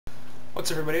What's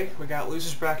up, everybody? We got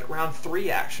Losers Bracket Round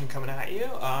 3 action coming at you.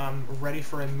 Ready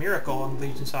for a miracle on the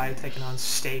Legion side, taking on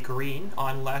Stay Green.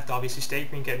 On left, obviously, Stay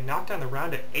Green getting knocked down the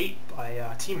round at 8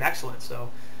 by Team Excellent,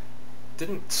 so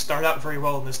didn't start out very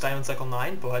well in this Diamond Cycle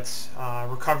 9, but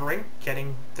recovering,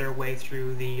 getting their way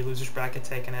through the Losers Bracket,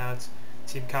 taking out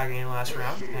Team Kage in the last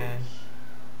round, and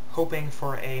hoping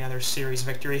for another series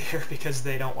victory here because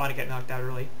they don't want to get knocked out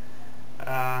early.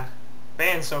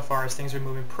 Banned so far as things are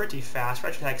moving pretty fast.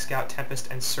 Retro Tag, Scout, Tempest,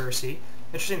 and Cersei.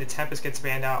 Interesting, the Tempest gets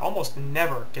banned out. Almost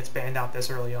never gets banned out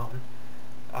this early on.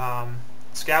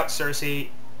 Scout, Cersei,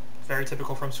 very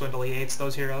typical from Swindle. He hates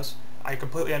those heroes. I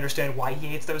completely understand why he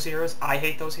hates those heroes. I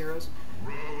hate those heroes.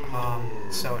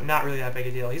 So not really that big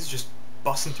a deal. He's just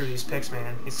busting through these picks,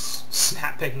 man. He's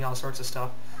snap picking all sorts of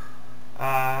stuff.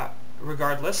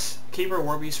 Regardless, Keeper,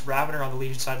 Warbeast, Ravener on the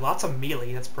Legion side. Lots of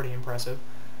melee. That's pretty impressive.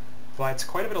 But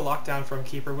quite a bit of lockdown from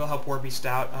Keeper will help Warbeast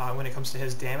out when it comes to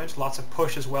his damage. Lots of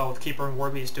push as well, with Keeper and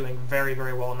Warbeast doing very,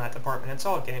 very well in that department. And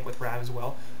solid gank with Rav as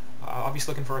well.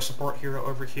 Obviously looking for a support hero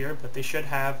over here, but they should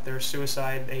have their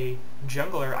Suicide, a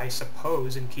jungler, I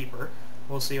suppose, in Keeper.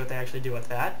 We'll see what they actually do with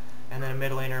that. And then a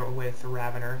mid laner with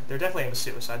Ravener. They definitely have a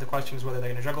Suicide. The question is whether they're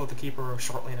going to juggle with the Keeper or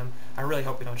short lane him. I really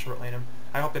hope they don't short lane him.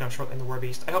 I hope they don't short lane the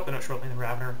Warbeast. I hope they don't short lane the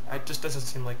Ravener. It just doesn't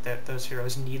seem like that those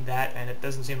heroes need that, and it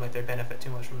doesn't seem like they benefit too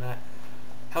much from that.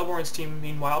 Hellborn's team,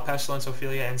 meanwhile, Pestilence,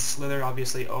 Ophelia, and Slither,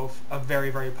 obviously Oaf, a very,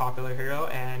 very popular hero,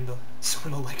 and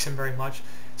Swindle likes him very much.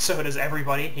 So does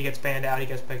everybody. He gets banned out. He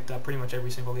gets picked up pretty much every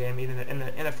single game, even in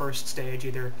the first stage,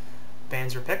 either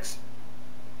bans or picks.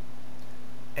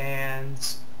 And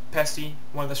Pesty,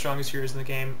 one of the strongest heroes in the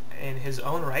game in his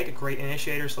own right, a great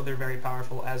initiator, so they're very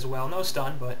powerful as well. No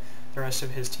stun, but the rest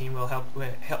of his team will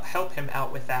help him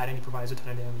out with that, and he provides a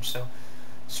ton of damage. So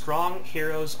strong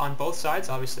heroes on both sides.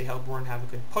 Obviously, Hellborn have a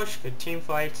good push, good team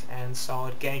fight, and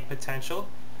solid gank potential.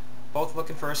 Both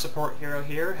looking for a support hero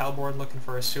here. Hellborn looking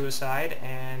for a Suicide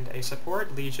and a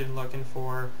support. Legion looking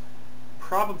for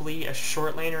probably a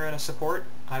short laner and a support.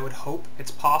 I would hope.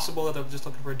 It's possible that they're just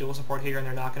looking for a dual support here and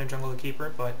they're not going to jungle the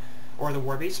Keeper, or the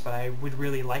Warbeast, but I would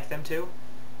really like them to.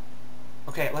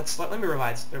 Okay, let me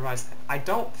revise that. I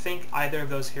don't think either of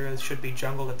those heroes should be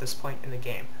jungled at this point in the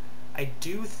game. I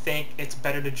do think it's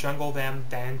better to jungle them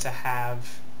than to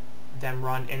have them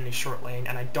run in the short lane,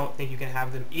 and I don't think you can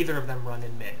have either of them run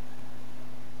in mid.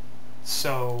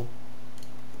 So,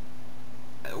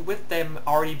 with them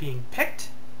already being picked,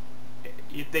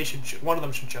 one of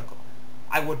them should jungle.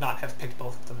 I would not have picked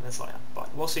both of them in this lineup,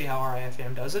 but we'll see how our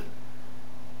IFM does it.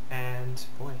 And,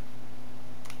 boy.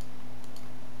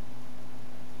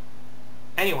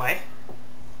 Anyway.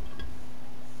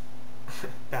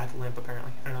 Bad limp,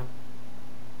 apparently. I don't know.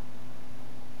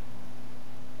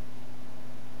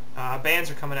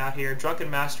 Bans are coming out here. Drunken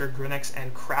Master, Grinix,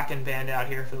 and Kraken banned out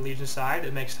here for the Legion side.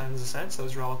 It makes tons of sense.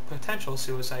 Those are all potential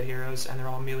Suicide heroes, and they're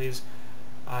all melees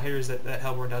heroes that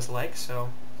Hellborn does like, so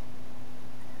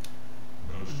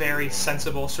very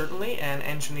sensible, certainly. And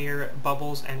Engineer,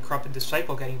 Bubbles, and Corrupted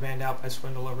Disciple getting banned out by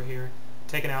Swindle over here.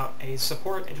 Taking out a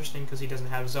support, interesting because he doesn't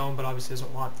have zone, but obviously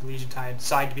doesn't want the Legion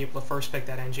side to be able to first pick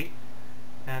that NG.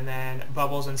 And then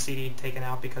Bubbles and CD taken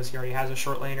out because he already has a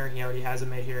short laner, he already has a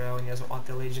mid hero, and he doesn't want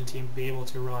the Legion team to be able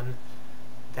to run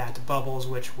that Bubbles,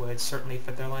 which would certainly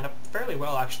fit their lineup fairly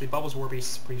well, actually. Bubbles Warbeast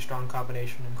is a pretty strong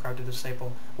combination, and Corrupted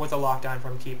Disciple with a lockdown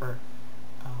from Keeper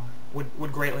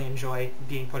would greatly enjoy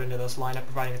being put into this lineup,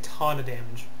 providing a ton of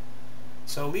damage.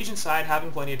 So Legion side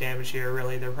having plenty of damage here,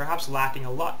 really. They're perhaps lacking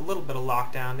a little bit of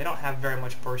lockdown. They don't have very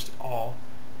much burst at all.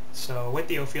 So with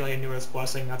the Ophelia New Earth's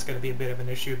Blessing, that's going to be a bit of an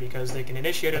issue because they can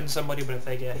initiate it on somebody, but if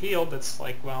they get healed, it's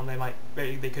like, well,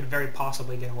 they could very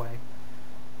possibly get away.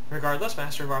 Regardless,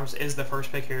 Master of Arms is the first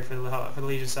pick here for the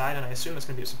Legion side, and I assume it's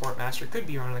going to be a support master. Could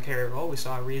be running the carry role. We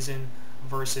saw Reason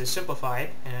versus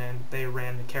Simplified, and they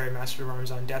ran the carry Master of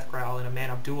Arms on Death Growl in a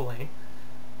man-up dual lane,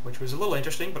 which was a little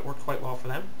interesting, but worked quite well for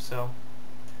them. So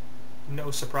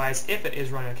no surprise if it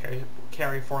is running a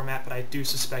carry format, but I do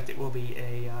suspect it will be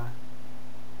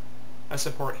a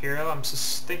support hero. I'm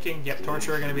just thinking, yep,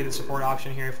 Torturer going to be the support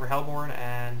option here for Hellborn,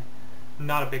 and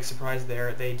not a big surprise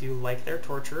there. They do like their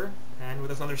Torturer, and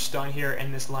with another stun here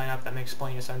in this lineup, that makes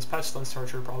plenty of sense. Pestilence,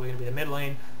 Torturer probably going to be the mid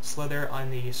lane, Slither on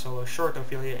the solo short,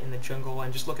 Ophelia in the jungle,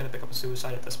 and just looking to pick up a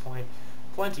Suicide at this point.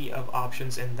 Plenty of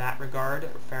options in that regard.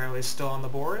 Pharaoh is still on the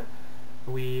board.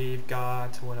 We've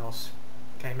got, what else?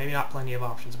 Okay, maybe not plenty of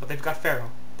options, but they've got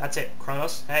Pharaoh. That's it.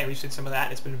 Kronos, hey, we've seen some of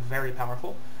that. It's been very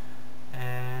powerful.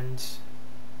 And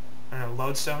I don't know,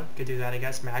 Lodestone could do that, I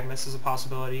guess. Magnus is a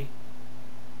possibility.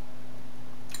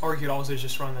 Or you could also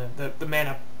just run the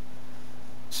mana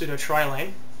pseudo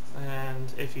tri-lane,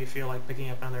 and if you feel like picking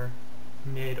up another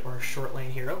mid or short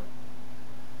lane hero.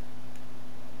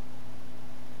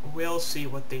 We'll see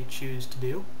what they choose to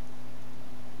do.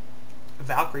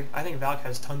 Valkyrie. I think Valk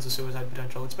has tons of suicide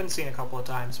potential. It's been seen a couple of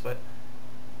times, but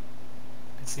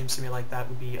it seems to me like that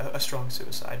would be a strong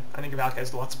suicide. I think Valk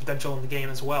has lots of potential in the game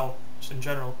as well, just in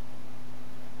general.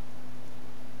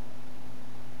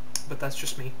 But that's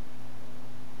just me.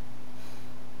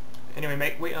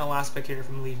 Anyway, wait on the last pick here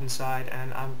from the Legion side,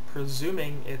 and I'm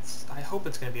presuming I hope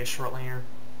it's going to be a short laner.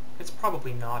 It's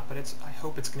probably not, but I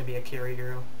hope it's going to be a carry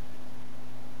hero.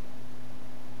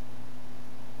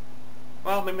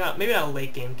 Well, maybe not a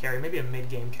late game carry, maybe a mid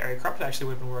game carry. Corrupted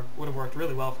actually would have worked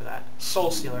really well for that.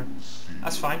 Soul Stealer,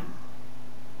 that's fine.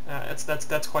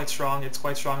 That's quite strong. It's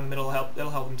quite strong in the middle. It'll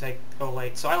help him go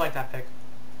late. So I like that pick.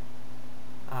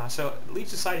 So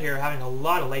Legion side here having a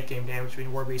lot of late game damage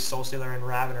between Warbeast, Soul Stealer, and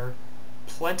Ravener.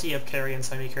 Plenty of carry and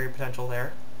semi-carry potential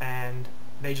there, and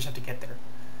they just have to get there.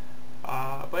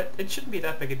 But it shouldn't be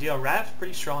that big a deal. Rav's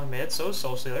pretty strong mid, so is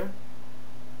Soul Stealer.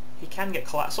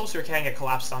 Soul Stealer can get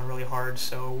collapsed on really hard,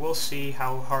 so we'll see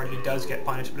how hard he does get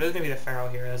punished. But it's going to be the Pharaoh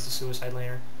here as the suicide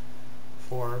laner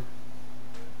for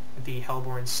the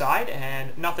Hellborn side,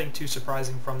 and nothing too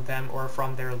surprising from them or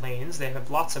from their lanes. They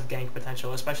have lots of gank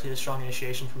potential, especially the strong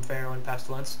initiation from Pharaoh and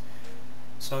Pestilence.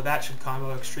 So that should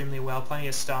combo extremely well. Plenty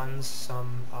of stuns,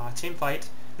 some team fight.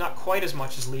 Not quite as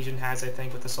much as Legion has, I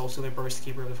think, with the Soul Stealer Burst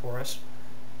Keeper of the Forest,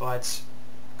 but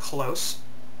close.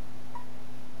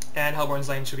 And Hellborn's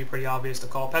lane should be pretty obvious to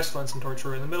call. Pestilence and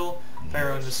Torturer in the middle,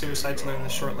 Pharaoh in the Suicide Slayer in the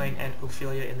short lane, and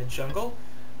Ophelia in the jungle.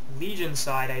 Legion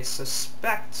side, I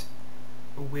suspect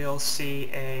we'll see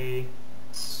a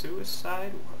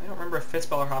Suicide? I don't remember if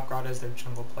Fitzbell or Hopgrod is their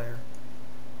jungle player.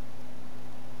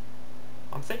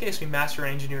 I'm thinking it's going to be Master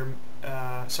and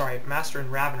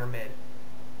Ravener mid,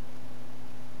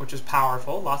 which is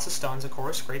powerful. Lots of stuns, of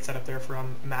course. Great setup there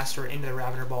from Master into the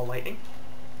Ravener Ball Lightning.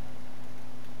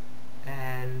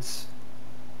 And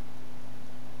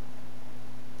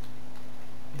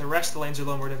the rest of the lanes are a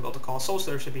little more difficult to call. Soul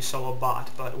Stealer should be solo bot,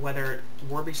 but whether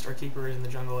Warbeast or Keeper is in the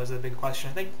jungle is a big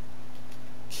question. I think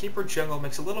Keeper jungle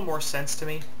makes a little more sense to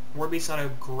me. Warbeast's not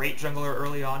a great jungler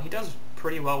early on. He does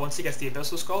pretty well. Once he gets the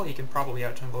Abyssal Skull, he can probably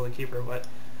out-jungle the Keeper, but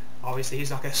obviously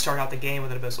he's not going to start out the game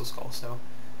with an Abyssal Skull, so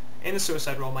in the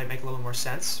Suicide role might make a little more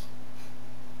sense.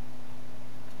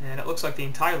 And it looks like the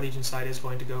entire Legion side is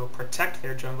going to go protect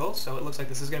their jungle, so it looks like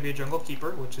this is going to be a jungle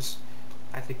Keeper, which is,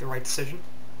 I think, the right decision.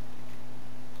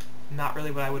 Not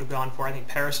really what I would have gone for. I think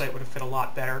Parasite would have fit a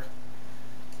lot better.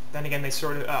 Then again, they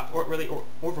sort of,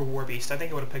 over Warbeast. I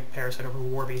think I would have picked Parasite over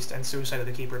Warbeast and Suicide of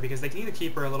the Keeper, because they need the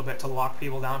Keeper a little bit to lock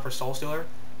people down for Soul Stealer,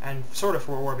 and sort of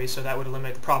for Warbeast, so that would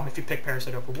eliminate the problem if you pick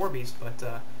Parasite over Warbeast,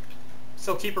 but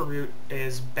still Keeper route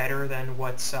is better than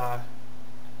what's,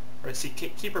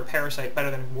 Keeper Parasite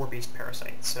better than Warbeast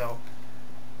Parasite, so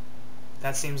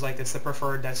that seems like it's the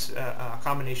preferred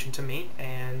combination to me,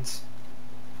 and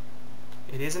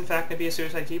it is in fact going to be a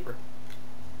Suicide Keeper.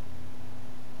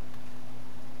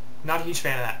 Not a huge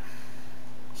fan of that.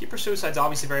 Keeper Suicide's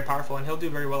obviously very powerful, and he'll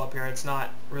do very well up here. It's not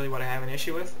really what I have an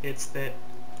issue with. It's that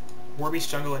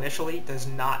Warbeast jungle initially does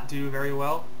not do very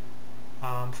well.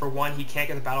 For one, he can't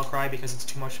get the Battle Cry because it's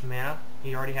too much mana.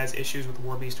 He already has issues with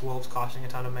Warbeast Wolves costing a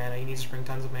ton of mana. He needs to bring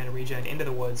tons of mana regen into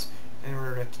the woods in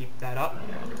order to keep that up.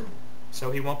 So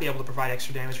he won't be able to provide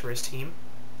extra damage for his team.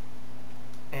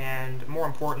 And more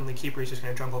importantly, Keeper is just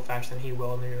going to jungle faster than he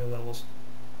will in the early levels.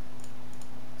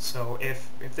 So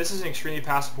if this is an extremely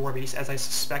passive Warbeast, as I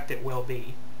suspect it will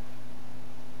be,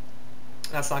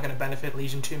 that's not going to benefit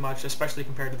Legion too much, especially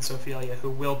compared to the Ophelia,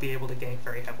 who will be able to gank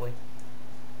very heavily.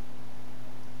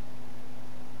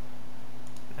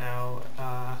 Now,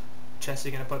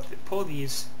 Jesse's going to pull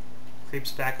these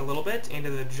creeps back a little bit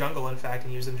into the jungle, in fact,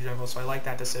 and use them to jungle, so I like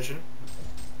that decision.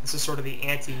 This is sort of the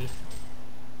anti-pull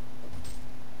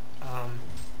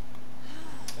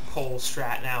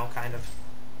strat now, kind of.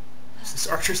 So this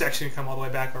Archer's actually going to come all the way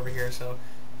back over here, so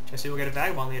Jesse will get a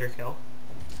Vagabond leader kill.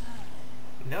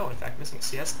 No, in fact, missing a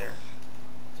CS there.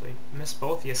 So he missed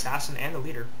both the Assassin and the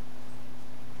leader.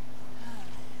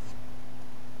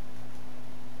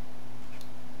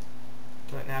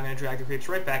 But now I'm going to drag the creeps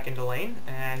right back into lane,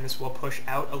 and this will push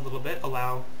out a little bit,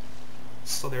 allow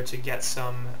Slither to get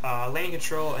some laning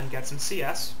control and get some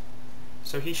CS.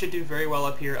 So he should do very well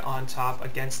up here on top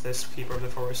against this Keeper of the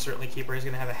Forest. Certainly Keeper is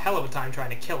going to have a hell of a time trying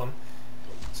to kill him.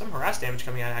 Some harass damage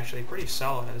coming out actually pretty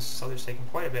solid, as Slither's taking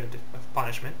quite a bit of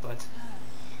punishment, but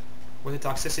with a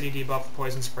toxicity debuff, the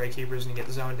Poison Spray, Keeper's going to get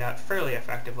zoned out fairly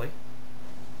effectively.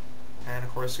 And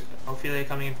of course, Ophelia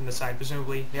coming in from the side,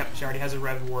 presumably, yep, she already has a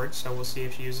Rev Ward, so we'll see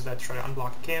if she uses that to try to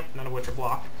unblock a camp, none of which are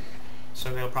blocked.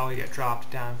 So it'll probably get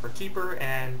dropped down for Keeper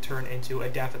and turn into a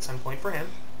death at some point for him.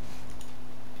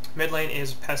 Mid lane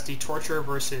is Pesty Torture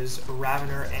versus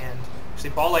Ravener, and actually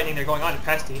Ball Lightning, they're going on to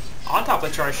Pesty. On top of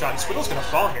the charge shot, and Swiddle's going to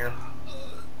fall here.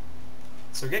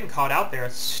 So getting caught out there,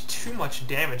 it's too much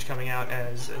damage coming out,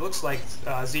 as it looks like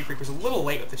Z-Freak was a little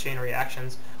late with the chain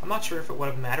reactions. I'm not sure if it would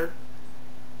have mattered,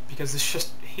 because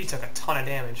he took a ton of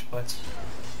damage, but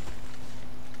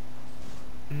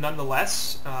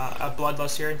nonetheless, a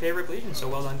bloodlust here in favor of Legion, so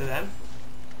well done to them.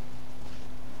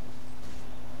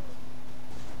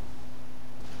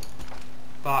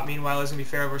 Bot, meanwhile, is going to be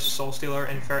Pharaoh versus Soul Stealer,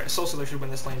 and Soul Stealer should win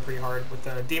this lane pretty hard. With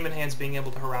the Demon Hands being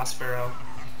able to harass Pharaoh,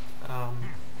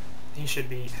 he should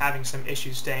be having some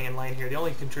issues staying in lane here. The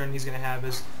only concern he's going to have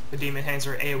is the Demon Hands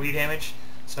are AoE damage,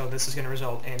 so this is going to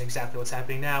result in exactly what's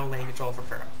happening now, lane control for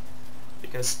Pharaoh.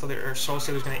 Because Soul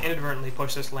Stealer is going to inadvertently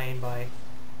push this lane by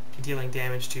dealing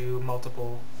damage to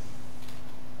multiple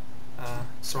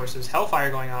sources. Hellfire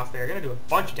going off there, going to do a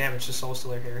bunch of damage to Soul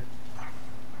Stealer here.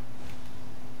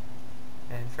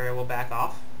 And Pharaoh will back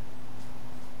off.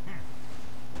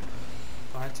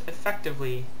 But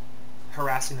effectively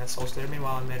harassing that Soul Stealer.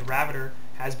 Meanwhile, in mid, Ravener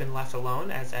has been left alone,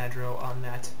 as Adro on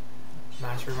that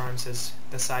Master of Arms has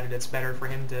decided it's better for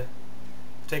him to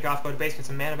take off, go to base, get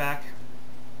some mana back,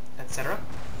 etc.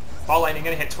 Ball Lightning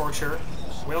going to hit Torture.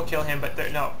 Will kill him, but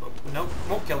no,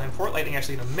 won't kill him. Fort Lightning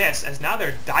actually going to miss, as now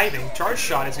they're diving. Charge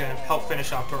Shot is going to help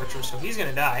finish off Torture, so he's going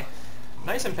to die.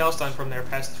 Nice Impale Stun from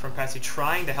Pesty,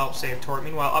 trying to help save Tort.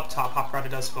 Meanwhile, up top, Hop Grotto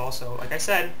does fall, so like I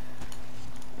said,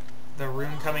 the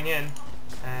rune coming in,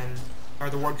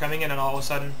 or the ward coming in, and all of a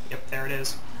sudden, yep, there it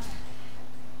is.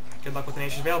 Good luck with the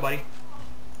Nation's Veil, buddy.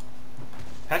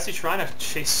 Pesty trying to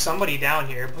chase somebody down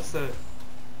here, puts the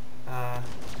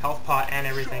health pot and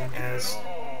everything, as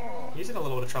he's in a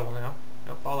little bit of trouble now.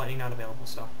 Nope, Ball Lightning not available,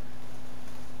 so.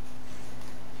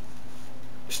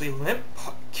 Actually, Limp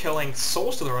killing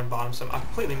Soul Stealer on bottom, so I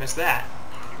completely missed that.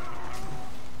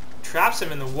 Traps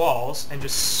him in the walls, and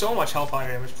just so much hellfire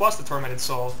damage, plus the Tormented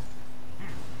Soul.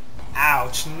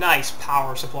 Ouch, nice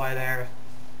power supply there.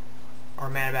 Or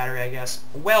mana battery, I guess.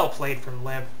 Well played from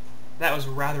Limp. That was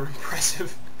rather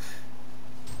impressive.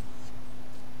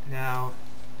 Now,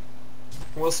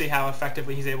 we'll see how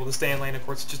effectively he's able to stay in lane. Of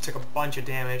course, it just took a bunch of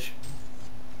damage.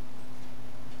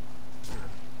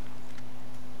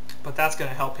 But that's going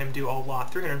to help him do a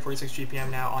lot. 346 GPM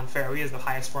now on Pharaoh. He is the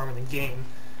highest farmer in the game.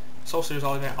 Soul Stealer's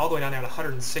all the way down there to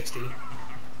 160.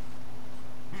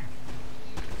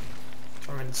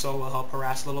 Tormented Soul will help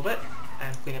harass a little bit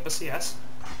and clean up a CS.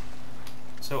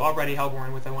 So already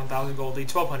Hellborn with a 1,000 gold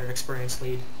lead, 1,200 experience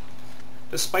lead,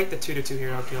 despite the 2-2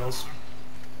 hero kills.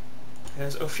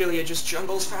 As Ophelia just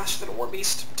jungles faster than a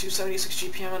Warbeast. 276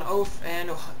 GPM on Oath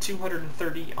and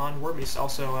 230 on Warbeast.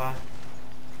 Also,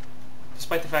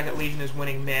 despite the fact that Legion is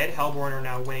winning mid, Hellborn are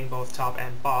now winning both top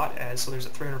and bot, so there's a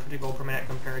 350 gold per minute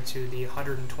compared to the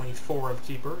 124 of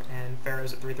Keeper, and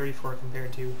Pharaoh's at 334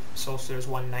 compared to Soul Stealer's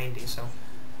 190. So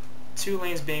two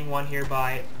lanes being won here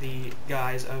by the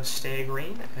guys of Stay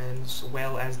Green, as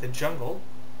well as the jungle,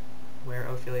 where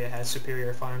Ophelia has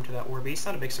superior farm to that Warbeast.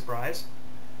 Not a big surprise,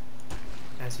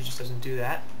 as he just doesn't do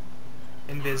that.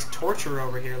 Invis Torture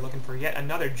over here looking for yet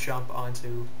another jump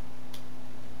onto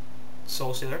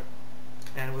Soul Stealer.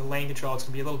 And with lane control, it's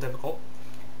going to be a little difficult.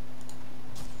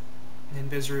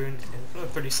 And Vizrune in another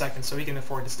 30 seconds, so he can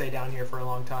afford to stay down here for a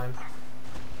long time.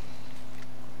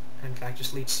 In fact,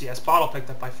 just leech CS. Bottle picked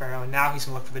up by Pharaoh, and now he's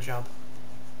going to look for the jump.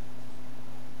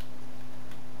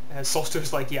 As Soul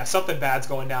Stealer's like, yeah, something bad's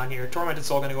going down here. Tormented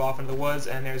Soul going to go off into the woods,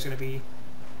 and there's going to be...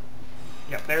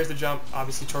 Yep, there's the jump.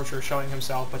 Obviously, Torture showing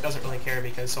himself, but doesn't really care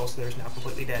because Soul Stealer's now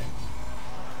completely dead.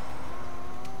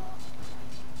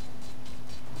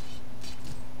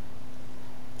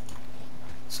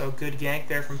 So good gank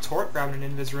there from Tort, grabbing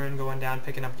an Invis Rune, going down,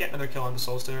 picking up yet another kill on the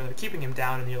Soul Stealer. They're keeping him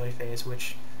down in the early phase,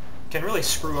 which can really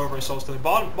screw over a Soul Stealer.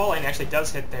 Ball lane actually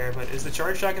does hit there, but is the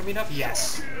charge shot going to be enough?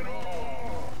 Yes.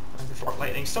 And the Fort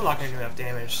Lightning still not going to do enough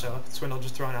damage, so Swindle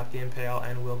just throwing out the Impale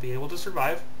and will be able to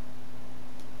survive.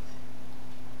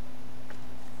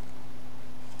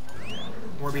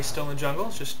 Warby's still in the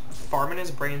jungle, just farming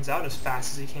his brains out as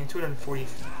fast as he can.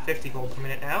 50 gold per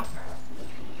minute now.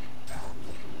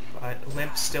 But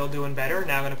Limp's still doing better.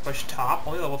 Now going to push top.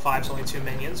 Only level 5, so only 2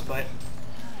 minions, but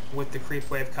with the creep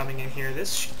wave coming in here,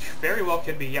 this very well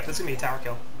could be... Yep, this is going to be a tower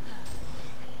kill.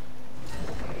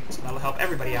 So that'll help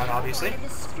everybody out, obviously.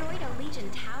 Destroyed a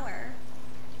Legion tower.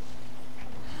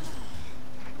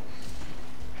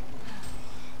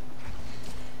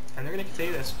 And they're going to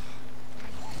continue this.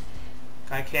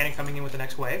 Guy Cannon coming in with the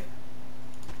next wave.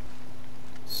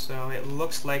 So it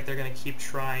looks like they're going to keep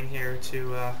trying here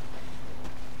to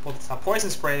Pull the top. Poison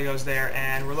Spray goes there,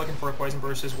 and we're looking for a Poison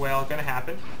Burst as well. Gonna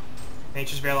happen.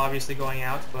 Nature's Veil obviously going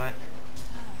out, but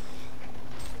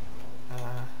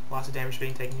lots of damage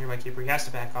being taken here by Keeper. He has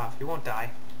to back off. He won't die.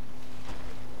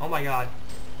 Oh my god.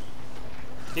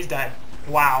 He's dead.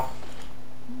 Wow.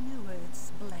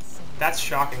 That's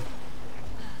shocking.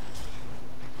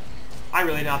 I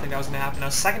really did not think that was going to happen.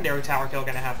 A secondary tower kill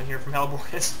going to happen here from Hellborn.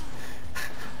 Just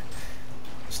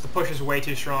the push is way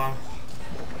too strong.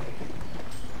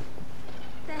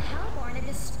 The Hellborn have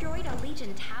destroyed a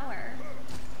Legion tower.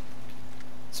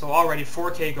 So already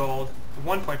 4k gold,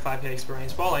 1.5k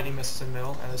experience, Ball Lightning misses in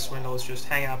middle, and the Swindle is just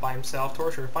hanging out by himself.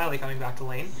 Torture finally coming back to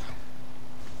lane.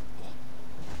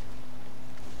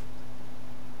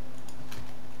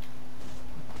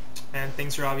 And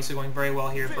things are obviously going very well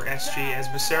here for SG as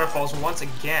Viscera falls once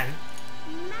again.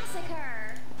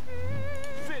 Massacre.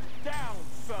 Sit down,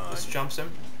 son. Just jumps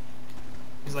him.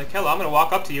 He's like, hello, I'm going to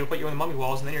walk up to you, put you in the mummy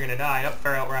walls, and then you're going to die. Up,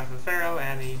 Pharaoh, Wrath of the Pharaoh,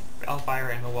 and the Hellfire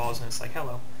and the walls, and it's like,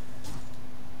 hello.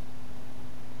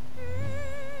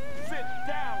 Sit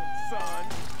down, son.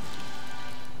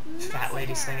 Fat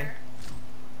lady singing.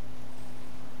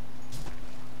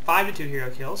 5 to 2 hero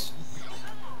kills.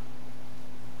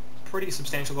 Pretty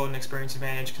substantial golden experience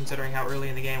advantage considering how early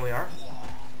in the game we are.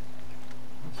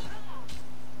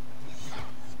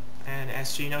 And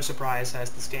SG, no surprise, has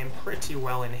this game pretty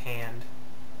well in hand.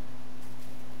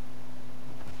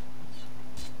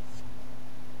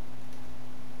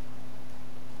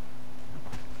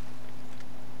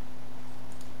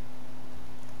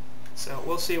 So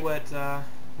we'll see what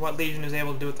Legion is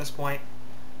able to do at this point.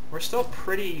 We're still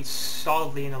pretty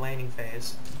solidly in the laning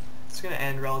phase. It's going to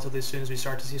end relatively soon as we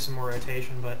start to see some more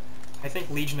rotation, but I think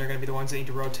Legion are going to be the ones that need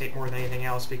to rotate more than anything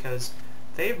else because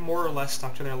they've more or less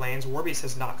stuck to their lanes. Warbeast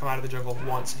has not come out of the jungle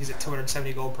once. He's at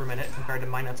 270 gold per minute compared to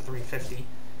mine at 350.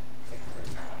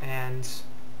 And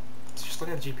just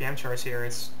looking at the GPM charts here,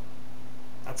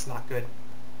 that's not good.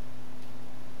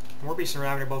 Warbeast and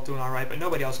Raven are both doing alright, but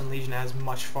nobody else in Legion has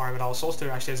much farm at all. Soulster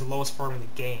actually has the lowest farm in the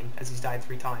game, as he's died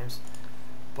 3 times.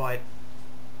 But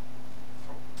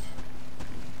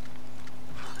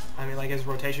I mean, like, is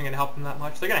rotation going to help them that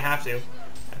much? They're going to have to,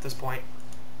 at this point.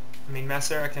 I mean,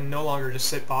 Massera can no longer just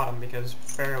sit bottom because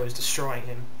Pharaoh is destroying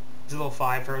him. He's level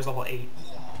 5, Pharaoh's level 8.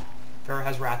 Pharaoh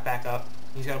has Wrath back up.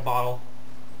 He's got a bottle.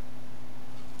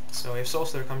 So if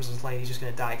Soulster comes in his lane, he's just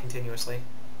going to die continuously.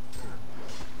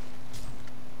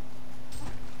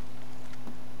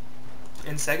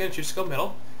 In second, choose to go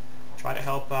middle. Try to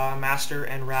help Master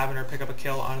and Ravener pick up a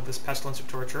kill onto this Pestilence of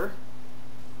Torture.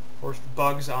 Force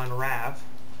Bugs on Rav.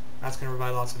 That's going to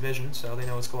provide lots of vision, so they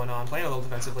know what's going on. Playing a little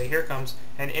defensively. Here comes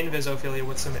an Invis Ophelia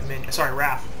with some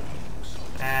Wrath.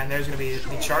 And there's going to be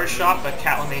the charge shot, but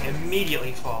Catlamane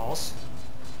immediately falls.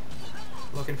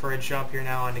 Looking for a jump here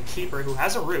now onto Keeper, who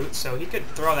has a root, so he could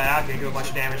throw that out here and do a bunch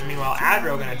of damage. Meanwhile,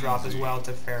 Adro going to drop as well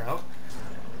to Pharaoh,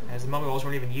 as the Mummy Wolves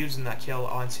weren't even using that kill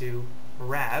onto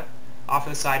Rav. Off to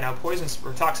the side now, Poison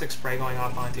or Toxic Spray going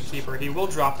off onto Keeper. He will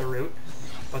drop the root,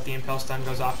 but the Impel Stun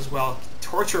goes off as well.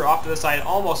 Torture off to the side,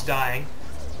 almost dying.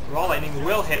 Raw Lightning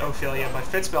will hit Ophelia, but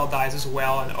Fitzbell dies as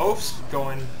well, and Oph's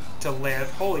going to live.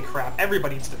 Holy crap,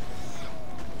 everybody's...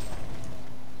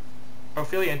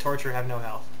 Ophelia and Torture have no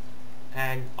health.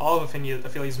 And all of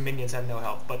Ophelia's minions have no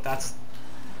health, but that's...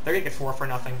 They're gonna get 4 for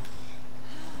nothing.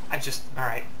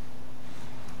 Alright.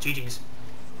 GG's.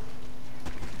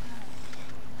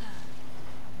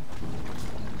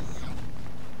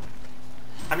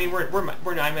 I mean, we're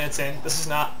 9 minutes in. This is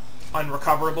not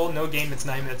unrecoverable. No game that's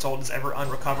 9 minutes old is ever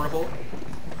unrecoverable.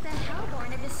 The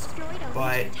Hellborn have destroyed a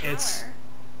But Legion tower. it's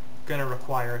gonna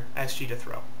require SG to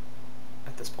throw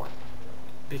at this point,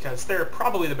 because they're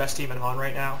probably the best team in HoN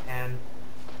right now, and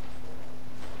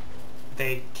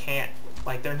they can't.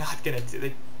 Like, they're not gonna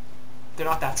do. They're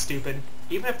not that stupid.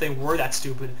 Even if they were that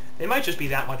stupid, they might just be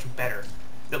that much better.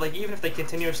 That, like, even if they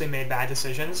continuously made bad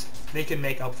decisions, they could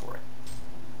make up for it.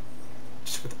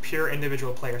 Just with pure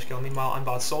individual player skill. Meanwhile,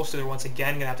 Unbought Soulster, they're once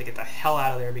again going to have to get the hell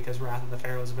out of there because Wrath of the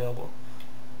Pharaoh is available.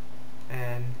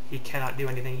 And he cannot do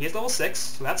anything. He is level 6,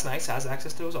 so that's nice. Has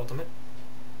access to his ultimate.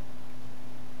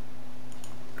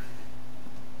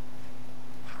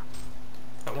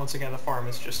 But once again, the farm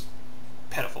is just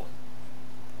pitiful.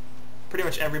 Pretty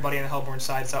much everybody on the Hellborn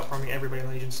side is outfarming everybody on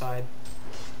the Legion side.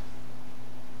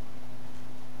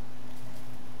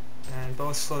 And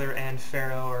both Slither and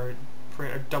Pharaoh are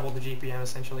double the GPM,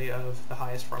 essentially, of the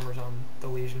highest farmers on the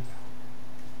Legion.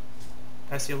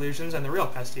 Pesty Illusions and the real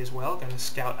Pesty as well. Gonna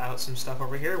scout out some stuff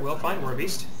over here. We'll find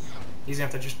Warbeast. He's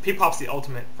gonna have to he pops the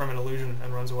ultimate from an illusion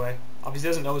and runs away. Obviously he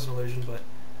doesn't know it's an illusion, but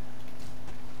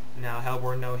now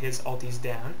Hellborn know his ulti's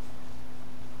down.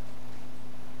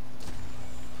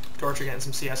 Torture getting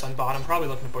some CS on bottom, probably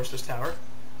looking to push this tower,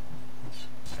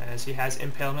 as he has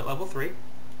Impalement level 3.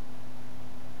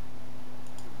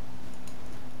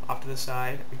 Off to the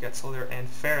side, we've got Slither and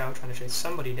Pharaoh trying to chase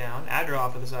somebody down. Adra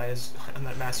off to the side is, and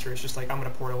that Master is just like, I'm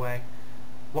going to port away.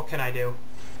 What can I do?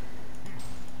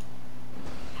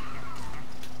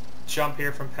 Jump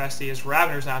here from Pesty as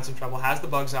Ravener's now in some trouble, has the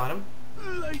bugs on him.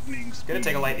 He's going to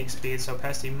take a lightning speed, so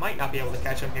Pesty might not be able to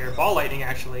catch him here. Ball Lightning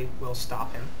actually will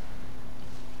stop him.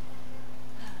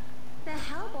 The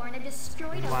Hellborn have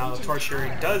destroyed While a Legion Torture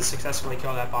tower. does successfully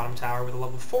kill that bottom tower with a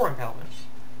level 4 Impalement.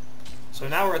 So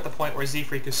now we're at the point where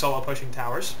Z-Freak is solo pushing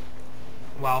towers,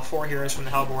 while 4 heroes from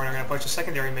the Hellborn are going to push a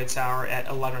secondary mid tower at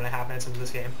 11.5 minutes into this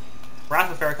game.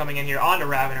 Wrath of Pharaoh coming in here onto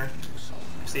Ravener.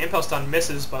 So the Impel Stun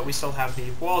misses, but we still have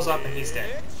the walls up and he's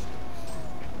dead.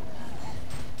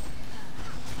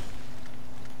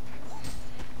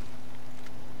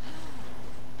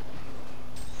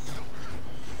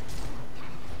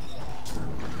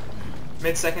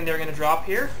 Mid-second they're going to drop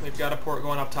here. We've got a port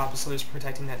going up top, so who's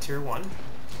protecting that tier 1.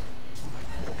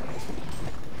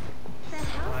 The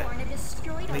Hellborn have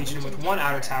destroyed a Legion with 1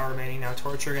 outer tower remaining. Now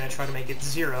Torture going to try to make it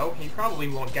 0. He probably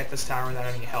won't get this tower without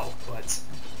any help, but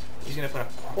he's going to put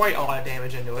quite a lot of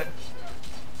damage into it.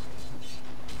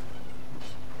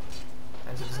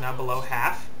 As it is now below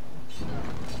half.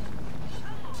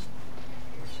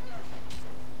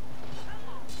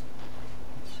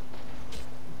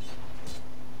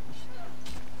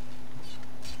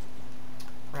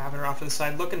 Ravener off to the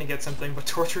side looking to get something, but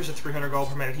Torture's at 300 gold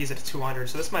per minute, he's at 200,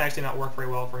 so this might actually not work very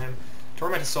well for him.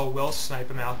 Tormented Soul will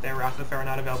snipe him out there. Wrath of the Pharaoh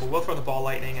not available. Will throw the Ball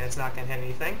Lightning, and it's not going to hit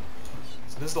anything.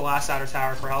 So this is the last outer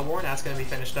tower for Hellborn. That's going to be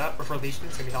finished up. Or for Legion,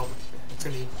 it's going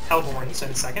to be Hellborn in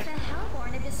second. The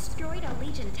Hellborn have destroyed a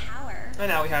Legion tower. And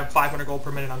now we have 500 gold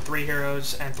per minute on 3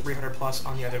 heroes, and 300 plus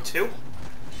on the other 2.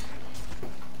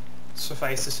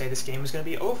 Suffice to say, this game is going to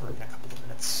be over in a couple of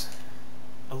minutes.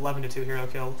 11-2 hero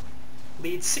kill.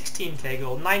 Lead 16k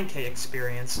gold, 9k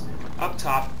experience. Up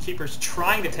top, Keeper's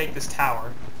trying to take this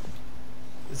tower.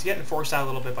 It's getting forced out a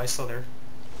little bit by Slither.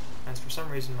 And for some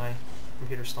reason my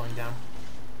computer's slowing down.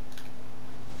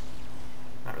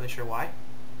 Not really sure why.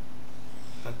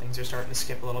 But things are starting to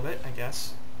skip a little bit, I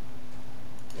guess.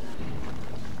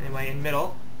 Anyway, in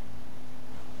middle,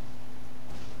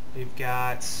 we've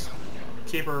got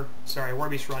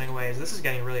Warbeast running away. This is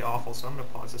getting really awful, so I'm going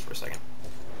to pause this for a second.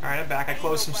 Alright, I'm back. I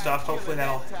closed some stuff. Hopefully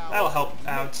that'll help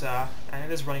out, and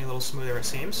it is running a little smoother, it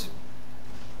seems.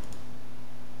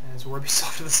 As Warbeast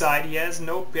off to the side, he has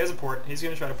a port. He's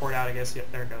going to try to port out, I guess.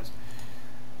 Yep, there it goes.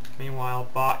 Meanwhile,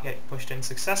 bot getting pushed in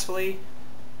successfully.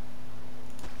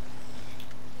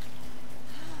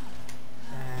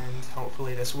 And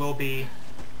hopefully this will be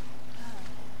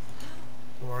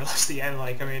more or less the end.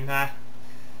 Like, I mean,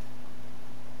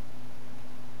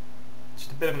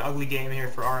 just a bit of an ugly game here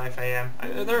for RFAM.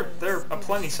 They're a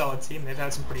plenty solid team. They've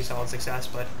had some pretty solid success,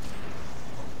 but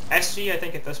SG, I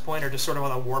think at this point, are just sort of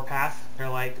on a warpath. They're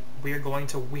like, we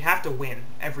have to win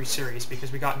every series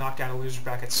because we got knocked out of loser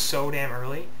bracket so damn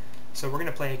early. So we're going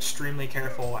to play extremely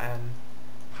careful, and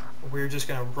we're just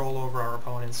going to roll over our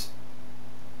opponents.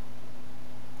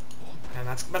 And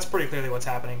that's pretty clearly what's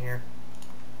happening here.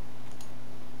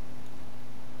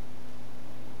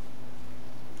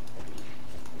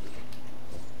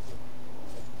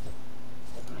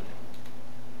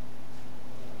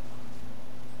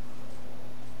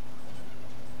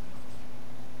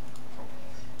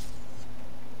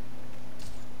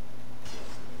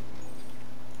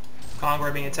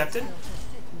 Conquer being attempted. And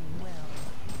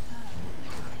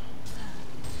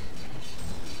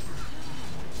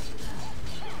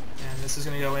this is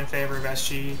going to go in favor of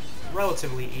SG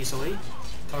relatively easily.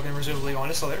 Token presumably going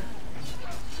to Slither.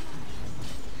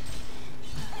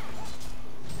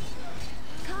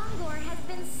 Kongor has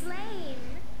been slain.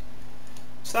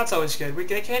 So that's always good.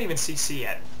 They can't even CC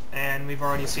yet. And we've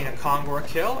already seen a Kongor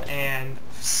kill and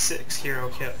 6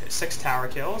 tower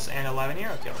kills and 11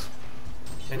 hero kills.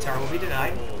 The tower will be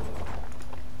denied.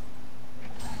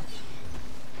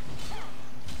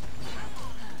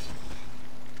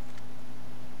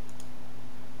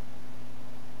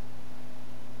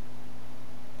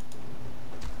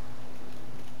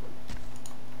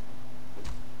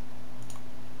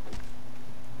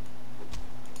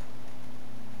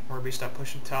 Warbeast up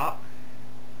pushing top.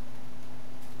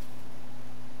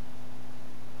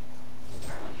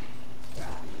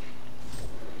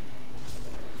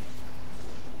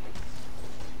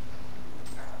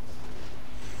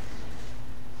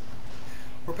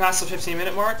 We're past the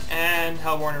 15-minute mark, and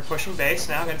Hellborn are pushing base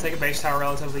now. Going to take a base tower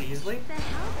relatively easily. The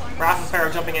Hellborn Wrath and Pharaoh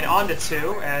jumping in onto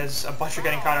 2 as a bunch are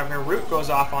getting caught over here. Root goes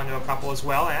off onto a couple as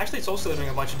well, and actually it's also doing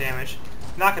a bunch of damage.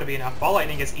 Not going to be enough. Ball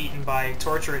Lightning gets eaten by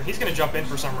Torture, and he's going to jump in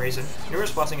for some reason.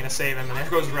 Newer's Blessing going to save him, and there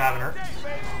goes Ravener.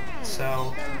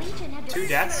 So, The Legion had 2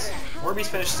 deaths. Warbeast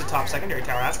finishes the top secondary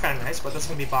tower. That's kind of nice, but that's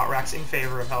going to be bot racks in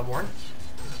favor of Hellborn.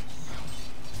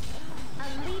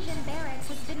 A Legion barracks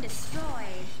has been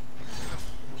destroyed.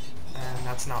 And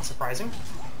that's not surprising.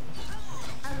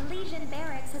 A Legion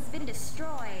barracks has been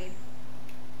destroyed.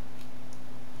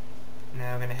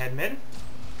 Now I'm going to head mid.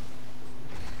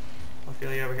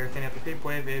 Ophelia over here cleaning up the creep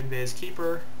wave. Invis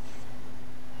Keeper.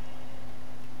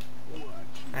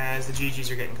 As the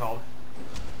GGs are getting called.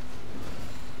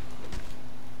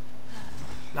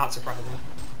 Not surprising.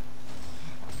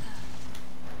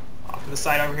 Off to the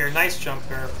side over here. Nice jump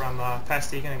there from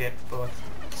Pesty. Going to get both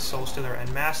Soul Stealer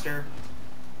and Master.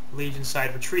 Legion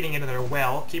side retreating into their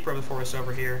well. Keeper of the Forest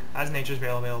over here. Has Nature's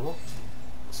Veil available.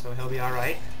 So he'll be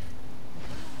alright.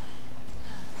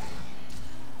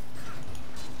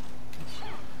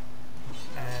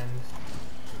 And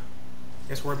I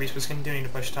guess Warbeast was continuing to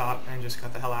push top and just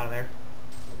got the hell out of there.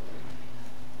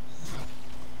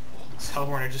 So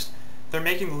Hellborn are just... They're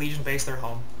making the Legion base their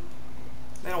home.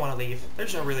 They don't want to leave.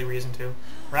 There's no really reason to.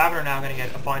 Ravener now going to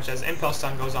get a bunch as Impel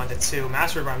Stun goes on to 2.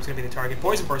 Master of Arms is going to be the target.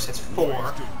 Poison Burst hits 4.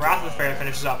 Wrath of the Fair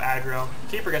finishes off aggro.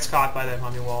 Keeper gets caught by the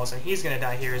Mummy Walls, and he's going to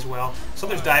die here as well. So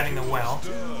there's diving the well.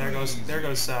 There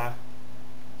goes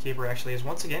Keeper actually is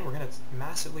once again. We're going to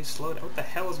massively slow down. What the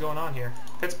hell is going on here?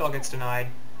 Pit Spell gets denied.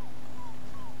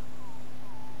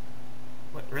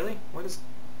 What, really? What is...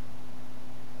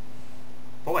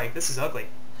 Boy, this is ugly.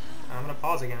 I'm going to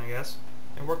pause again, I guess.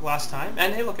 It worked last time,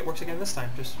 and hey look, it works again this time.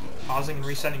 Just pausing and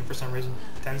resetting for some reason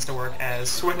tends to work, as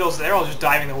Swindles, they're all just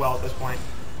diving the well at this point.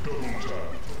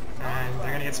 And they're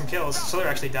going to get some kills. Slither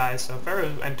actually dies, so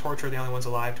Pharaoh and Torture are the only ones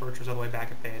alive. Torture's all the way back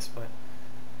at base, but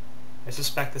I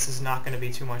suspect this is not going to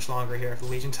be too much longer here if the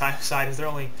Legion side is their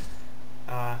only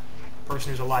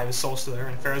person who's alive is Soul Stealer,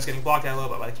 and Pharaoh's getting blocked out a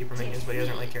little bit by the Keeper minions, but he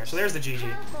doesn't really care. So there's the GG.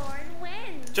 Hellborn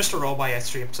wins. Just a roll by S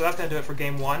stream. So that's going to do it for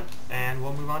Game 1, and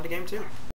we'll move on to Game 2.